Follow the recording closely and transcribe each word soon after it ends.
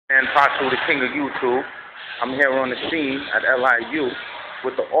And Patu, the king of YouTube. I'm here on the scene at LIU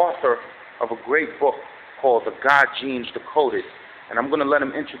with the author of a great book called The God Genes Decoded. And I'm going to let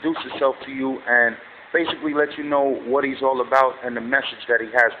him introduce himself to you and basically let you know what he's all about and the message that he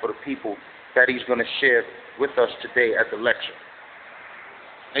has for the people that he's going to share with us today at the lecture.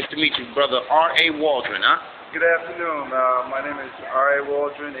 Nice to meet you, brother R.A. Waldron, huh? Good afternoon. My name is R.A.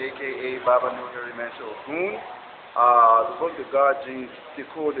 Waldron, a.k.a. Baba-Nu Mensa Ogun. The book, The God Genes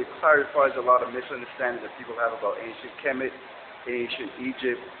Decoded, clarifies a lot of misunderstandings that people have about ancient Kemet, ancient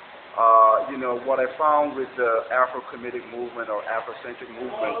Egypt. What I found with the Afro-Kemetic movement or Afrocentric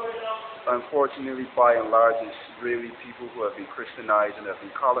movement, unfortunately, by and large, is really people who have been Christianized and have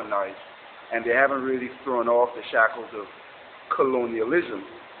been colonized, and they haven't really thrown off the shackles of colonialism.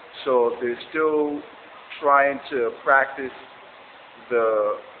 So they're still trying to practice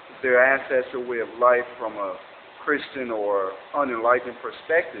their ancestral way of life from a Christian or unenlightened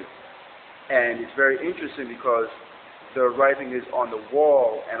perspective. And it's very interesting because the writing is on the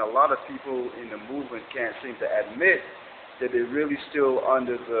wall, and a lot of people in the movement can't seem to admit that they're really still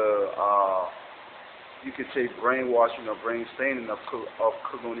under the, you could say, brainwashing or brain staining of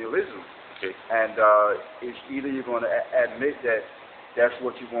colonialism. Okay. And it's either you're going to admit that that's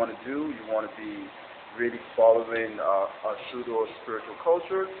what you want to do, you want to be really following a pseudo-spiritual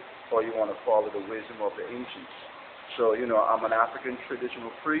culture, or you want to follow the wisdom of the ancients. So, I'm an African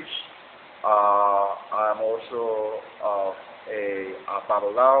traditional priest. I'm also a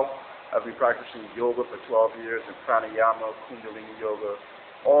Babalawo. I've been practicing yoga for 12 years, and pranayama, kundalini yoga.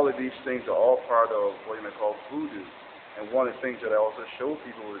 All of these things are all part of what you may call voodoo. And one of the things that I also show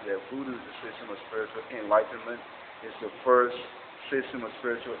people is that voodoo is a system of spiritual enlightenment. It's the first system of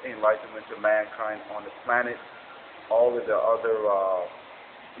spiritual enlightenment to mankind on the planet. All of the other,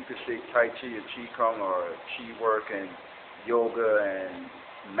 you could say Tai Chi or Qigong or Chi work and yoga and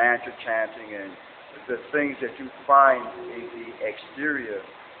mantra chanting and the things that you find in the exterior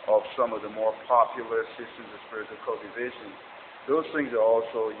of some of the more popular systems of spiritual cultivation. Those things are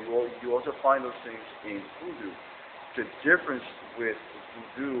also, you also find those things in voodoo. The difference with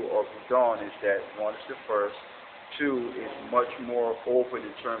voodoo or voodoo is that one is the first, two is much more open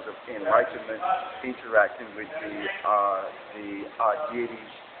in terms of enlightenment, interacting with the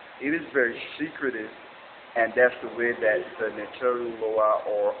deities. It is very secretive, and that's the way that the Neteru, Loa,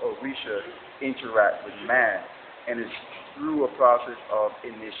 or Orisha interact with man. And it's through a process of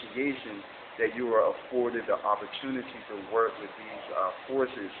initiation that you are afforded the opportunity to work with these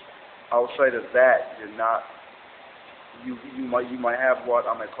forces. Outside of that, you're not. You might have what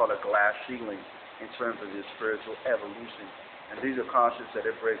I might call a glass ceiling in terms of your spiritual evolution. And these are concepts that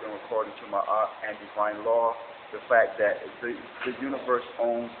are breaking according to my and divine law, the fact that the universe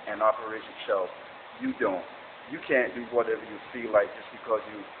owns and operates itself. You don't. You can't do whatever you feel like just because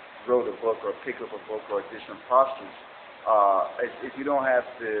you wrote a book or pick up a book or did some postures. If you don't have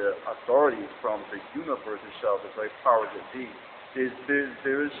the authority from the universe itself, the very powers that be,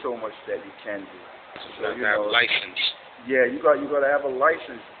 there is so much that you can do. So you have license. Yeah, you got to have a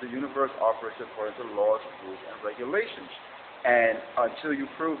license. The universe operates according to laws, rules, and regulations. And until you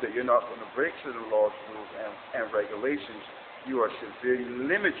prove that you're not going to break certain laws, rules, and regulations, you are severely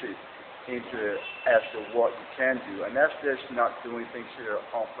limited as to what you can do. And that's just not doing things here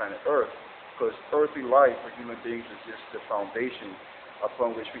on planet Earth, because earthly life for human beings is just the foundation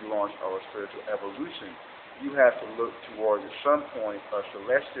upon which we launch our spiritual evolution. You have to look towards, at some point, a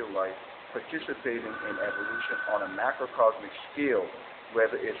celestial life, participating in evolution on a macrocosmic scale,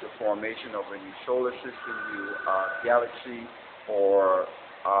 whether it's the formation of a new solar system, new galaxy, or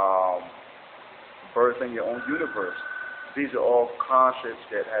birthing your own universe. These are all concepts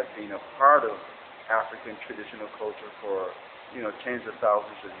that have been a part of African traditional culture for tens of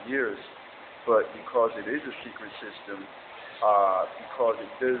thousands of years. But because it is a secret system, because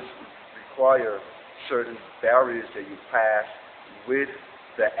it does require certain barriers that you pass with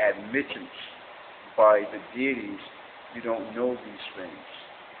the admittance by the deities, you don't know these things.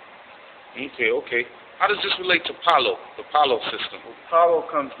 Okay. How does this relate to Palo, the Palo system? Well, Palo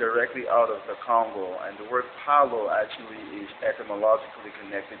comes directly out of the Congo, and the word Palo actually is etymologically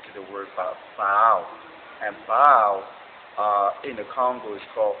connected to the word Baal. And Baal in the Congo is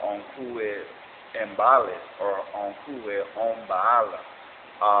called Onkue Mbale or Onkue Ombaala.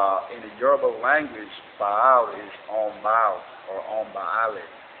 In the Yoruba language, Baal is Ombao or Ombaale,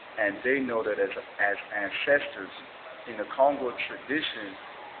 and they know that as ancestors. In the Congo tradition,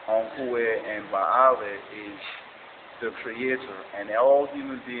 Onkue and Baale is the creator, and all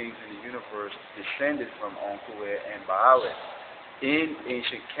human beings in the universe descended from Onkue and Baale. In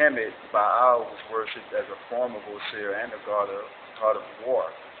ancient Kemet, Baal was worshipped as a form of Osir and a god of war.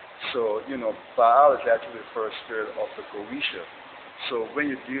 So, Baal is actually the first spirit of the Gorisha. So when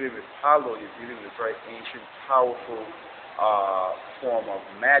you're dealing with Palo, you're dealing with a very ancient, powerful form of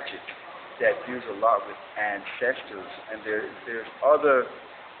magic that deals a lot with ancestors. And there's other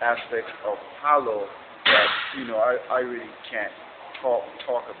aspects of Palo that, I really can't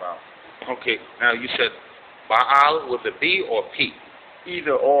talk about. Okay, now you said Baal with a B or P?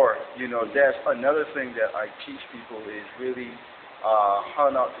 Either or, that's another thing that I teach people is really how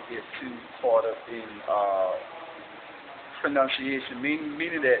not to get too caught up in pronunciation,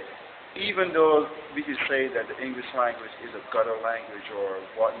 meaning that even though we can say that the English language is a gutter language or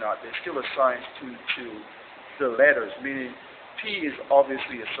whatnot, there's still a science to the letters, meaning P is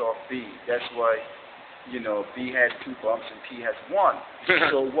obviously a soft B. That's why, B has 2 bumps and P has 1.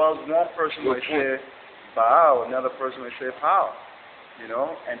 So while one person might say Baal, another person might say Pow,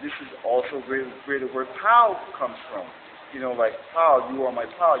 and this is also where the word Pow comes from. Like Pow, you are my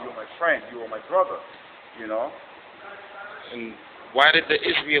pal, you are my friend, you are my brother, And why did the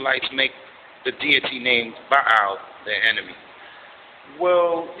Israelites make the deity named Baal their enemy?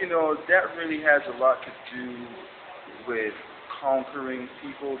 Well, that really has a lot to do with conquering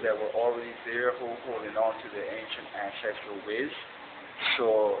people that were already there holding on to their ancient ancestral ways.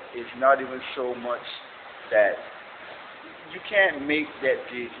 So it's not even so much that you can't make that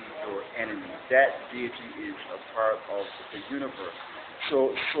deity your enemy. That deity is a part of the universe.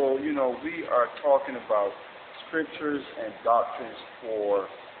 So we are talking about scriptures and doctrines for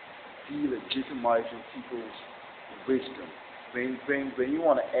delegitimizing people's wisdom. When you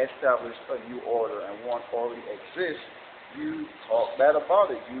want to establish a new order and one already exists, you talk bad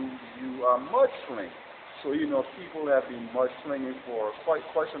about it. You are mudslinging. So people have been mudslinging for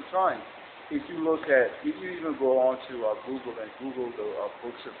quite some time. If you even go on to Google and Google the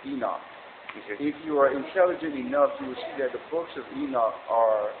books of Enoch, if you are intelligent enough, you will see that the books of Enoch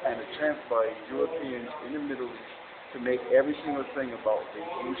are an attempt by Europeans in the Middle East to make every single thing about the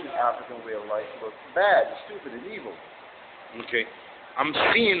ancient African way of life look bad, stupid, and evil. Okay. I'm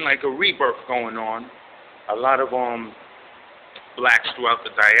seeing like a rebirth going on. A lot of blacks throughout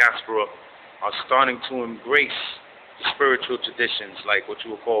the diaspora are starting to embrace spiritual traditions like what you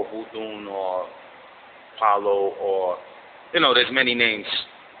would call voodoo or Palo or, there's many names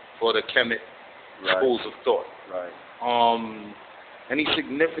for the Kemet schools of thought. Right. Any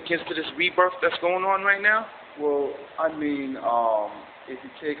significance to this rebirth that's going on right now? Well, if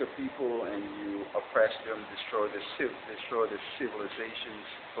you take a people and you oppress them, destroy their civilizations,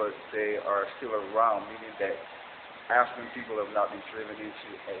 but they are still around, meaning that African people have not been driven into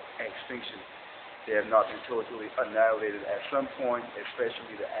extinction. They have not been totally annihilated. At some point,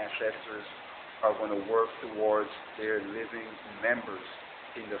 especially the ancestors are going to work towards their living members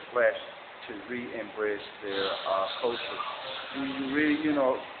in the flesh to re-embrace their culture. You really,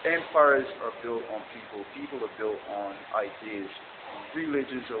 empires are built on people. People are built on ideas.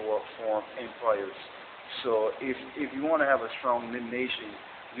 Religions are what form empires. So if you want to have a strong nation,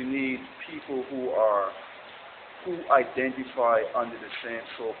 you need people who identify under the same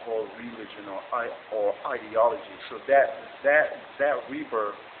so-called religion or ideology. So that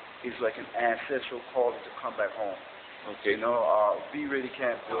rebirth is like an ancestral calling to come back home. Okay. We really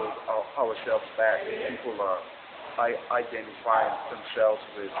can't build ourselves back. People are identifying themselves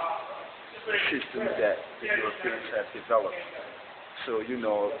with systems that the Europeans have developed. So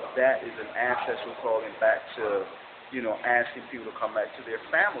that is an ancestral calling back to asking people to come back to their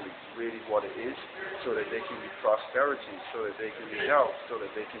family, really what it is, so that they can be prosperity, so that they can be health, so that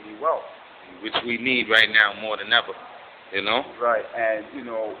they can be wealth. Which we need right now more than ever, Right, and,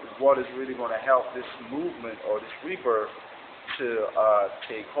 what is really going to help this movement or this rebirth to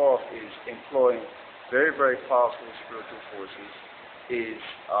take off is employing very, very powerful spiritual forces, is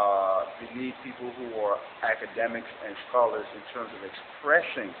we need people who are academics and scholars in terms of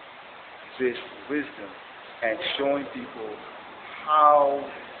expressing this wisdom and showing people how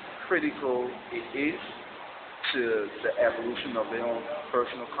critical it is to the evolution of their own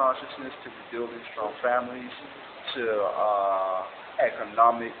personal consciousness, to building strong families, to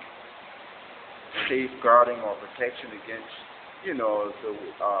economic safeguarding or protection against, the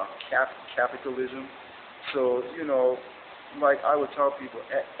capitalism. So, like I would tell people,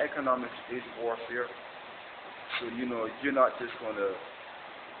 economics is warfare. So, you're not just going to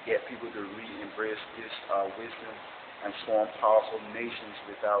get people to re-embrace this wisdom and form powerful nations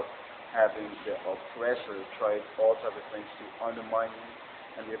without having the oppressor try all types of things to undermine you.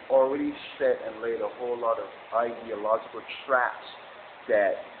 And they've already set and laid a whole lot of ideological traps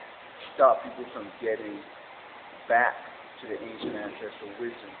that stop people from getting back to the ancient ancestral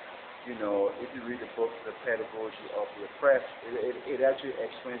wisdom. You know, if you read the book, The Pedagogy of the Oppressed, it actually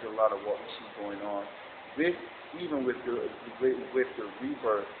explains a lot of what we see going on even with the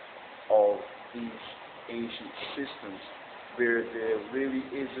rebirth of these ancient systems, where there really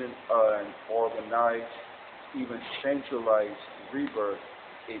isn't an organized, even centralized rebirth.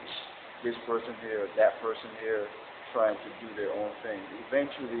 It's this person here, that person here, trying to do their own thing.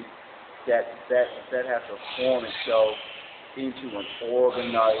 Eventually, that has to form itself into an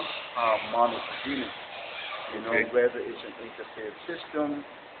organized, harmonic unit. You know, whether it's an interfaith system,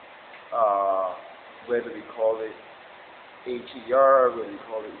 whether we call it A.T.R, whether we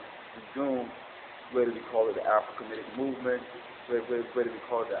call it VOUDU, whether we call it the Afro-Comedic movement, whether we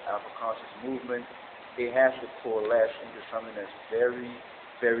call it the Afro-Conscious movement, it has to coalesce into something that's very,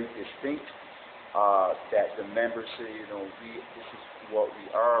 very distinct, that the members say, you know, this is what we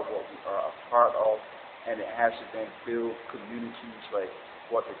are a part of, and it has to then build communities like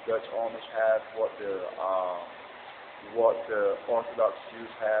what the Dutch Amish have, what the Orthodox Jews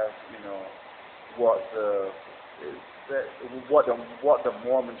have, you know, what the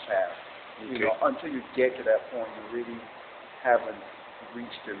Mormons have. You know, until you get to that point, you really haven't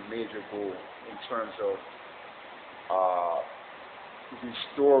reached a major goal in terms of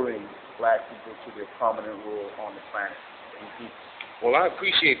restoring black people to their prominent role on the planet. Well, I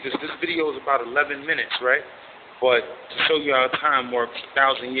appreciate this. This video is about 11 minutes, right? But to show you how time works,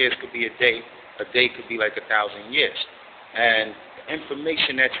 1,000 years could be a day could be like 1,000 years. And the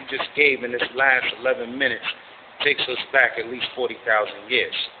information that you just gave in this last 11 minutes takes us back at least 40,000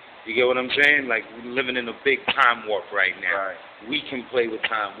 years. You get what I'm saying? Like, we're living in a big time warp right now. Right. We can play with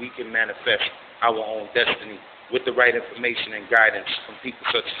time. We can manifest our own destiny with the right information and guidance from people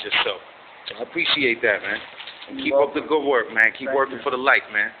such as yourself. So I appreciate that, man. And keep up the good work, man. Keep working for the light,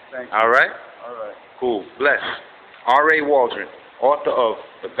 man. Thank you. All right? All right. Cool. Bless. R.A. Waldron, author of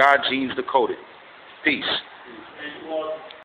The God Genes Decoded. Peace. Peace.